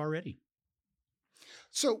competitive already.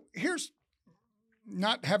 So here's,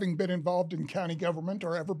 not having been involved in county government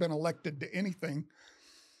or ever been elected to anything,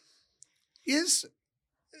 is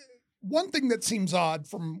one thing that seems odd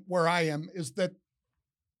from where I am is that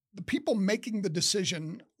the people making the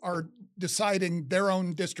decision are deciding their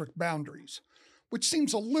own district boundaries, which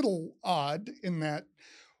seems a little odd in that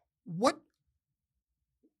wouldn't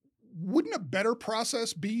a better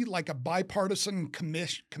process be like a bipartisan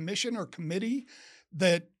commission or committee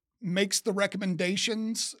that makes the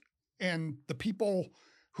recommendations, and the people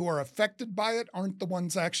who are affected by it aren't the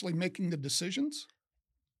ones actually making the decisions?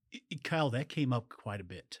 Kyle, that came up quite a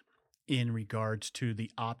bit in regards to the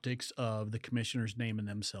optics of the commissioners naming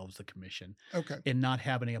themselves the commission. Okay. And not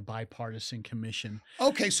having a bipartisan commission.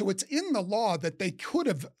 Okay, so it's in the law that they could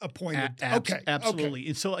have appointed. Absolutely. Okay.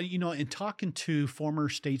 And so, in talking to former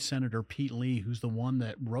state senator Pete Lee, who's the one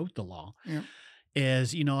that wrote the law,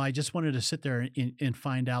 is, I just wanted to sit there and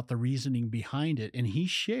find out the reasoning behind it. And he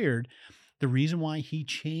shared the reason why he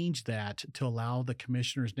changed that to allow the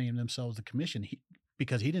commissioners name themselves the commission,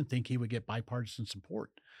 because he didn't think he would get bipartisan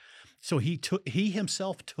support. So he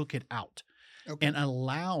himself took it out and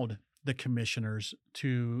allowed the commissioners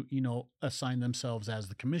to, assign themselves as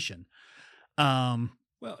the commission. I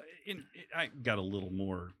got a little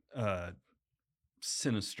more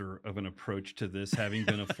sinister of an approach to this, having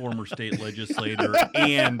been a former state legislator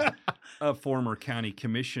and a former county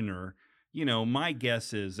commissioner. my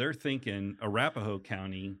guess is they're thinking Arapahoe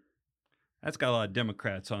County, that's got a lot of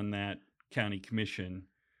Democrats on that county commission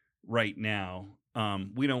right now.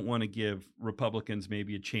 We don't want to give Republicans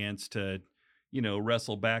maybe a chance to,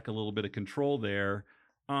 wrestle back a little bit of control there.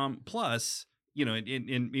 Plus, we want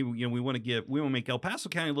to make El Paso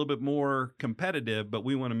County a little bit more competitive, but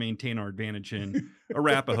we want to maintain our advantage in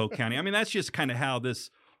Arapahoe County. I mean, that's just kind of how this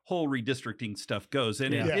whole redistricting stuff goes.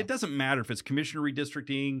 And it doesn't matter if it's commissioner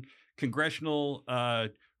redistricting, congressional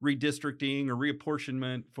redistricting, or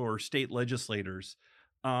reapportionment for state legislators.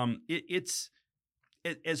 It's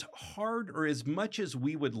as hard or as much as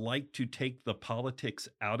we would like to take the politics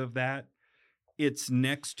out of that, it's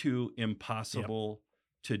next to impossible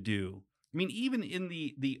to do. I mean, even in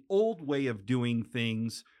the old way of doing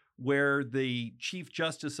things, where the Chief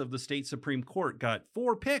Justice of the state Supreme Court got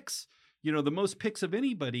 4 picks, the most picks of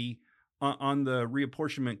anybody on the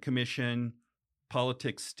reapportionment commission,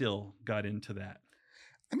 politics still got into that.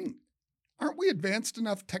 I mean, aren't we advanced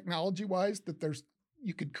enough technology-wise that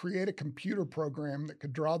you could create a computer program that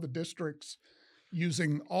could draw the districts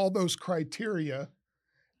using all those criteria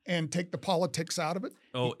and take the politics out of it?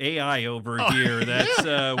 Oh, AI over here.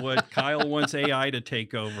 That's what Kyle wants AI to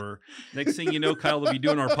take over. Next thing you know, Kyle will be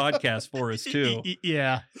doing our podcast for us too.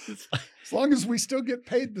 Yeah. As long as we still get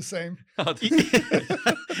paid the same.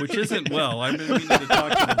 Which isn't well. I'm going to need to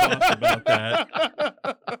talk to the boss about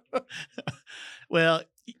that. Well,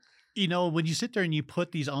 when you sit there and you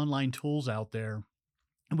put these online tools out there,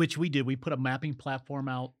 which we did, we put a mapping platform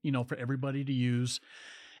out, for everybody to use.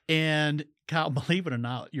 And Kyle, believe it or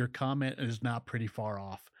not, your comment is not pretty far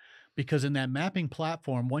off, because in that mapping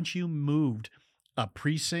platform, once you moved a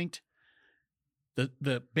precinct,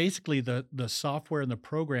 basically the software and the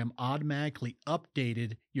program automatically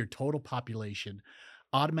updated your total population,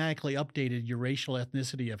 automatically updated your racial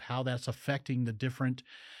ethnicity of how that's affecting the different,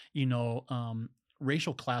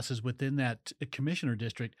 racial classes within that commissioner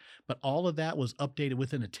district. But all of that was updated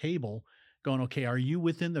within a table going, okay, are you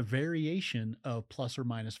within the variation of plus or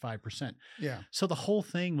minus 5%? Yeah. So the whole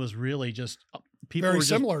thing was really just people very were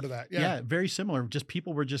similar to that. Yeah, very similar. Just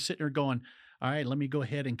people were just sitting there going, all right, let me go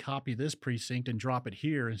ahead and copy this precinct and drop it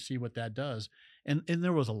here and see what that does. And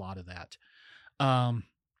there was a lot of that.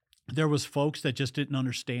 There was folks that just didn't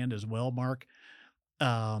understand as well, Mark.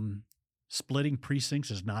 Splitting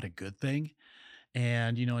precincts is not a good thing.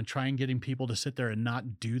 And, and trying getting people to sit there and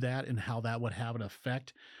not do that, and how that would have an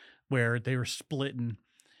effect where they were splitting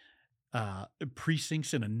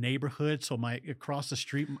precincts in a neighborhood. So across the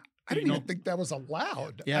street, I didn't even think that was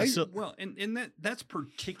allowed. Yeah. And that's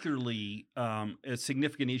particularly a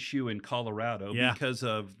significant issue in Colorado because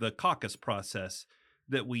of the caucus process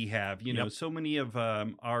that we have. So many of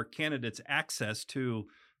our candidates' access to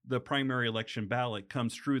the primary election ballot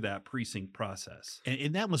comes through that precinct process.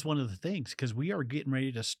 And that was one of the things, because we are getting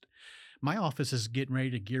ready to my office is getting ready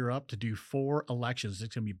to gear up to do 4 elections.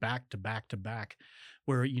 It's going to be back to back to back,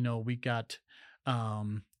 where, we got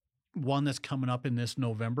one that's coming up in this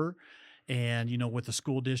November, and, with the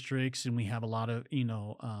school districts, and we have a lot of,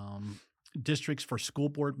 districts for school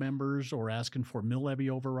board members, or asking for mill levy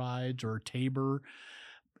overrides or Tabor,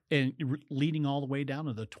 and leading all the way down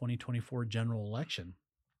to the 2024 general election.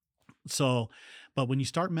 So, but when you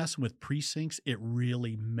start messing with precincts, it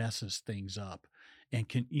really messes things up, and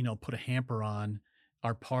can, put a hamper on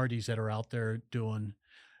our parties that are out there doing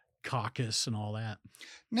caucus and all that.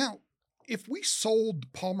 Now, if we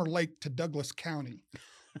sold Palmer Lake to Douglas County,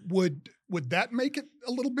 would that make it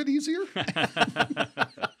a little bit easier?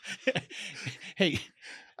 Hey,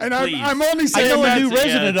 and I'm only saying, I know a new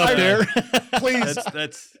resident up there. Please,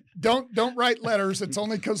 that's don't write letters. It's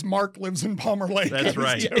only because Mark lives in Palmer Lake. That's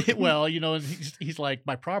right. Well, he's like,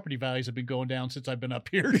 my property values have been going down since I've been up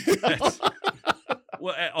here.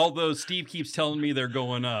 Well, although Steve keeps telling me they're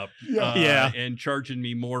going up, and charging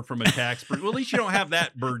me more from a tax burden. Well, at least you don't have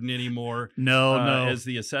that burden anymore. No, as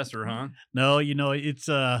the assessor, huh? No, it's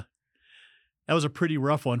that was a pretty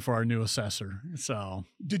rough one for our new assessor. So,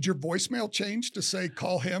 did your voicemail change to say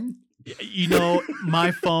call him?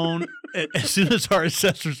 My phone, as soon as our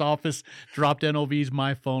assessor's office dropped NOVs,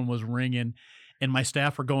 my phone was ringing, and my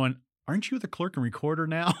staff were going, aren't you the clerk and recorder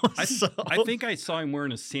now? I think I saw him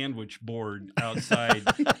wearing a sandwich board outside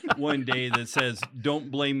one day that says, don't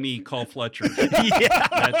blame me, call Fletcher. Yeah.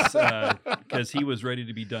 That's because he was ready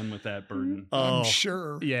to be done with that burden. I'm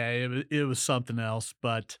sure. Yeah, it was something else.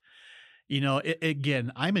 But,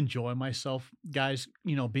 again, I'm enjoying myself, guys.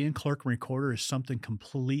 Being clerk and recorder is something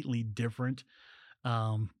completely different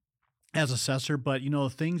as assessor. But,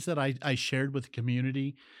 things that I shared with the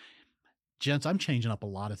community, Gents, I'm changing up a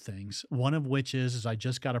lot of things. One of which is I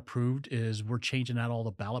just got approved is we're changing out all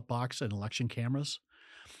the ballot box and election cameras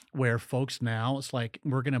where folks now, it's like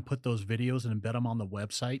we're going to put those videos and embed them on the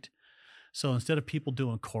website. So instead of people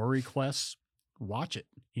doing core requests, watch it.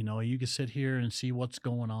 You can sit here and see what's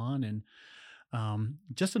going on, and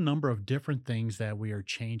just a number of different things that we are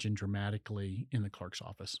changing dramatically in the clerk's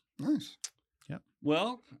office. Nice. Yep.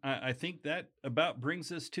 Well, I think that about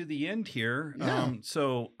brings us to the end here. Yeah.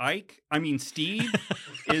 So Steve,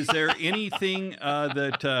 is there anything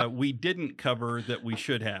that we didn't cover that we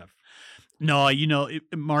should have? No,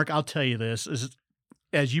 Mark, I'll tell you this.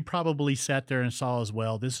 As you probably sat there and saw as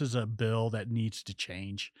well, this is a bill that needs to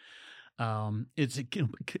change. It's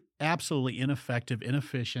absolutely ineffective,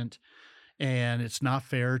 inefficient, and it's not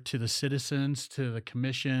fair to the citizens, to the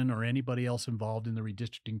commission, or anybody else involved in the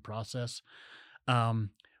redistricting process.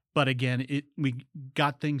 But again, we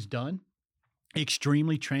got things done,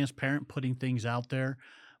 extremely transparent, putting things out there.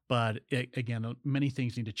 But again, many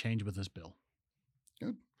things need to change with this bill.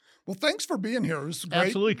 Good. Well, thanks for being here. It was great.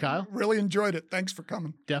 Absolutely, Kyle. Really enjoyed it. Thanks for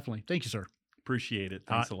coming. Definitely. Thank you, sir. Appreciate it.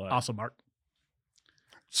 Thanks a lot. Awesome, Mark.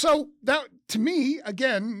 So that, to me,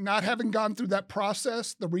 again, not having gone through that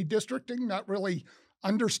process, the redistricting, not really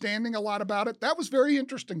understanding a lot about it, that was very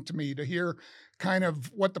interesting to me to hear kind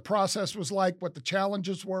of what the process was like, what the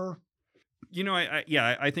challenges were.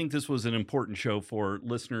 I think this was an important show for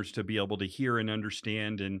listeners to be able to hear and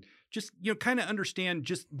understand, and just, kind of understand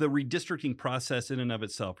just the redistricting process in and of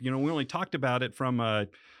itself. We only talked about it from a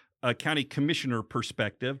county commissioner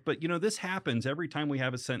perspective, but, this happens every time we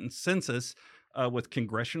have a census with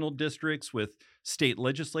congressional districts, with state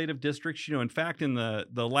legislative districts. In fact, in the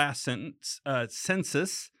last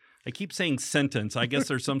census, I keep saying sentence. I guess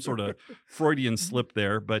there's some sort of Freudian slip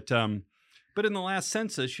there, but in the last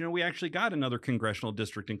census, we actually got another congressional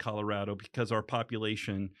district in Colorado because our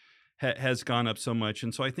population has gone up so much.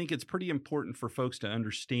 And so I think it's pretty important for folks to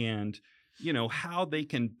understand, how they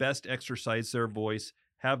can best exercise their voice,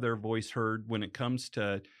 have their voice heard when it comes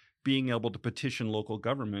to being able to petition local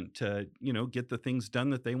government to, get the things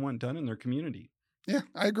done that they want done in their community. Yeah,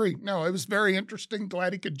 I agree. No, it was very interesting.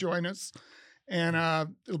 Glad he could join us. And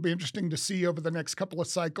it'll be interesting to see over the next couple of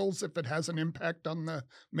cycles if it has an impact on the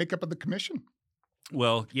makeup of the commission.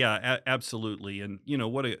 Well, yeah, absolutely. And,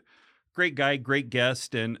 what a great guy, great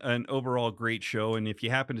guest, and an overall great show. And if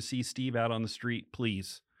you happen to see Steve out on the street,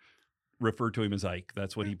 please refer to him as Ike.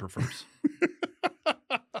 That's what he prefers.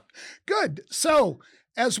 Good. So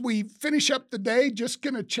as we finish up the day, just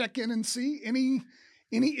going to check in and see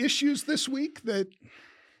any issues this week that...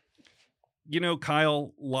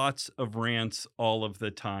 Kyle, lots of rants all of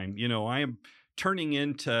the time. I am turning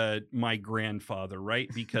into my grandfather, right?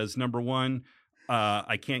 Because number one,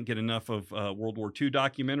 I can't get enough of World War II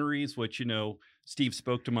documentaries, which, Steve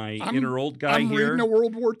spoke to my inner old guy I'm here. reading a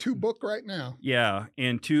World War II book right now. Yeah.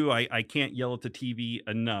 And two, I can't yell at the TV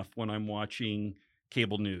enough when I'm watching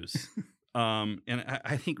cable news. And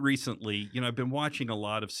I think recently, I've been watching a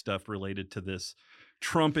lot of stuff related to this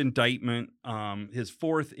Trump indictment, his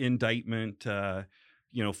fourth indictment,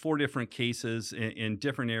 4 different cases in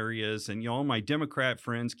different areas. And, all my Democrat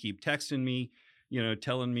friends keep texting me,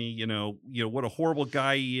 telling me, what a horrible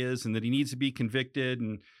guy he is and that he needs to be convicted.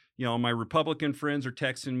 And, my Republican friends are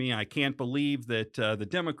texting me, I can't believe that the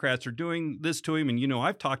Democrats are doing this to him. And,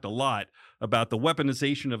 I've talked a lot about the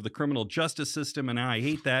weaponization of the criminal justice system and how I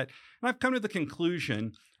hate that. And I've come to the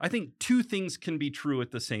conclusion, I think 2 things can be true at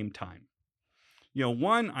the same time.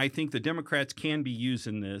 One, I think the Democrats can be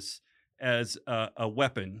using this as a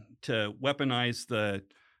weapon to weaponize the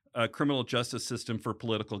criminal justice system for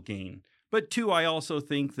political gain. But 2, I also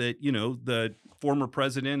think that, the former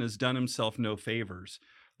president has done himself no favors.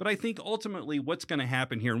 But I think ultimately what's going to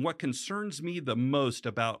happen here, and what concerns me the most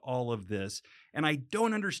about all of this, and I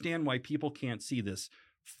don't understand why people can't see this,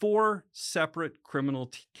 4 separate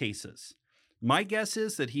criminal cases. My guess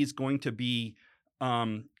is that he's going to be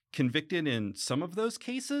convicted in some of those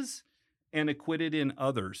cases and acquitted in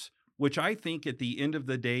others, which I think at the end of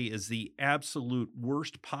the day is the absolute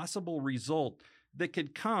worst possible result that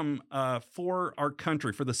could come for our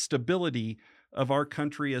country, for the stability of our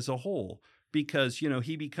country as a whole. Because,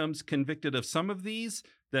 he becomes convicted of some of these,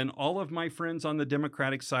 then all of my friends on the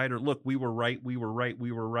Democratic side are, look, we were right, we were right,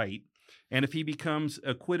 we were right. And if he becomes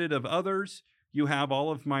acquitted of others, you have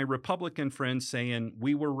all of my Republican friends saying,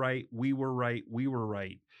 we were right, we were right, we were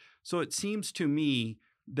right. So it seems to me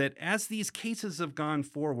that as these cases have gone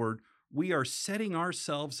forward, we are setting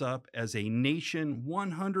ourselves up as a nation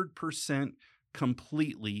 100%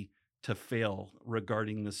 completely to fail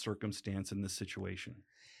regarding this circumstance and this situation.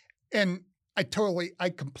 And I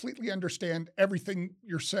completely understand everything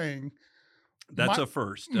you're saying. That's a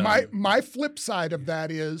first. My flip side of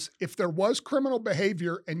that is if there was criminal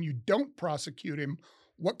behavior and you don't prosecute him,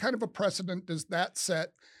 what kind of a precedent does that set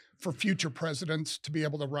for future presidents to be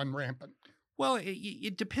able to run rampant? Well,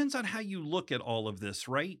 it depends on how you look at all of this,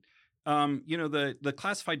 right? The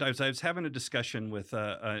classified documents, I was having a discussion with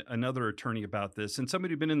another attorney about this, and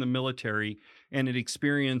somebody who'd been in the military and had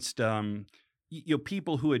experienced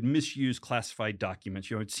people who had misused classified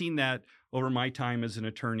documents. I'd seen that over my time as an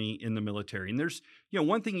attorney in the military. And there's,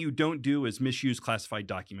 one thing you don't do is misuse classified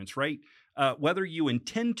documents, right? Whether you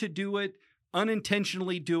intend to do it,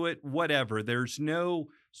 unintentionally do it, whatever. There's no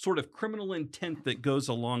sort of criminal intent that goes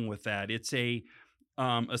along with that. It's a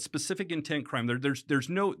specific intent crime. There's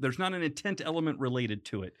not an intent element related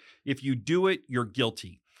to it. If you do it, you're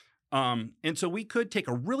guilty. And so we could take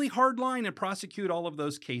a really hard line and prosecute all of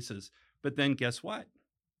those cases. But then guess what?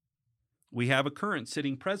 We have a current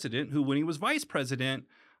sitting president who, when he was vice president,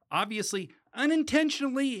 obviously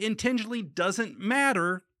intentionally doesn't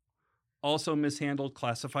matter, also mishandled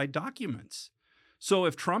classified documents. So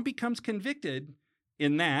if Trump becomes convicted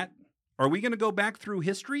in that, are we going to go back through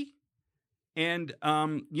history and,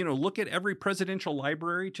 look at every presidential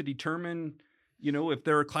library to determine, if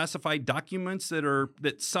there are classified documents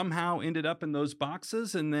that somehow ended up in those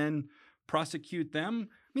boxes and then prosecute them?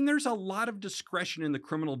 I mean, there's a lot of discretion in the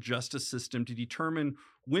criminal justice system to determine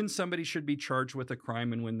when somebody should be charged with a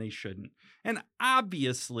crime and when they shouldn't. And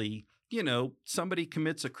obviously, somebody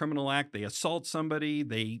commits a criminal act, they assault somebody,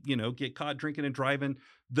 they, get caught drinking and driving.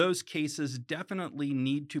 Those cases definitely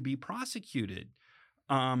need to be prosecuted.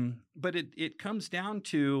 But it comes down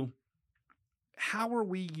to, how are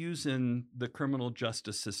we using the criminal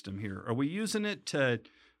justice system here? Are we using it to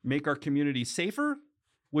make our community safer,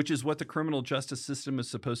 which is what the criminal justice system is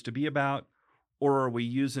supposed to be about? Or are we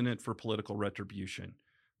using it for political retribution,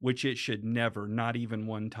 which it should never, not even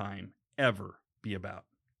one time, ever be about?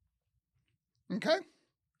 Okay.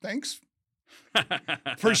 Thanks.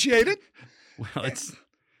 Appreciate it. Well,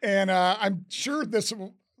 and I'm sure this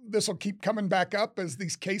will keep coming back up as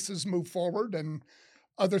these cases move forward and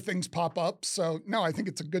other things pop up. So no, I think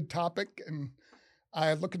it's a good topic, and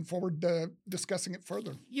I'm looking forward to discussing it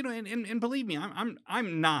further. And believe me,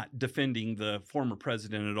 I'm not defending the former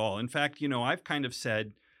president at all. In fact, I've kind of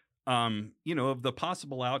said, of the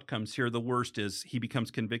possible outcomes here, the worst is he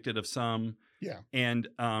becomes convicted of some, and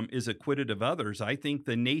is acquitted of others. I think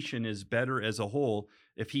the nation is better as a whole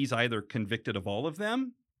if he's either convicted of all of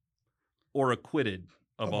them or acquitted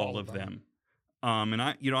of all of them.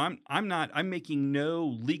 I'm making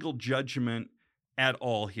no legal judgment at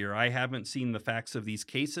all here. I haven't seen the facts of these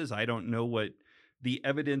cases. I don't know what the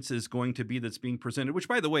evidence is going to be that's being presented, which,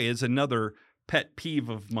 by the way, is another pet peeve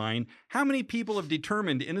of mine. How many people have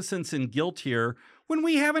determined innocence and guilt here when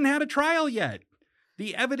we haven't had a trial yet?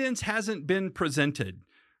 The evidence hasn't been presented,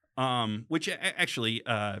 which actually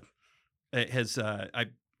has. I've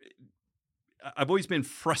always been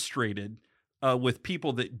frustrated with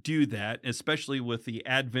people that do that, especially with the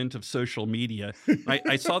advent of social media.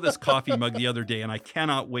 I saw this coffee mug the other day, and I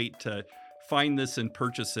cannot wait to find this and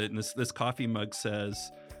purchase it. And this coffee mug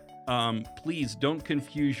says, please don't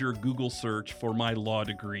confuse your Google search for my law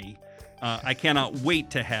degree. I cannot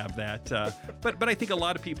wait to have that. But I think a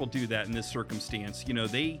lot of people do that in this circumstance.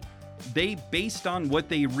 They based on what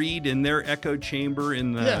they read in their echo chamber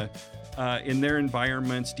in their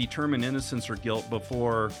environments, determine innocence or guilt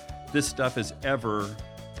before this stuff is ever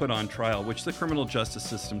put on trial, which the criminal justice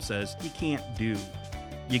system says you can't do.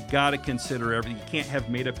 You got to consider everything. You can't have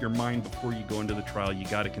made up your mind before you go into the trial. You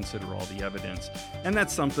got to consider all the evidence. And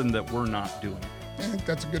that's something that we're not doing. I think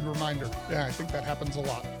that's a good reminder. Yeah, I think that happens a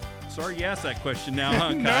lot. Sorry you asked that question now,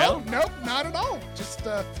 huh, Kyle? No, not at all. Just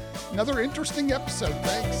another interesting episode.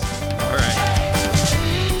 Thanks. All right.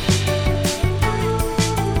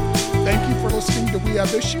 Thank you for listening to We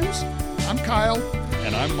Have Issues. I'm Kyle.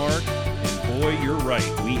 And I'm Mark. And boy, you're right.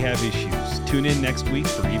 We have issues. Tune in next week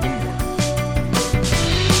for even more.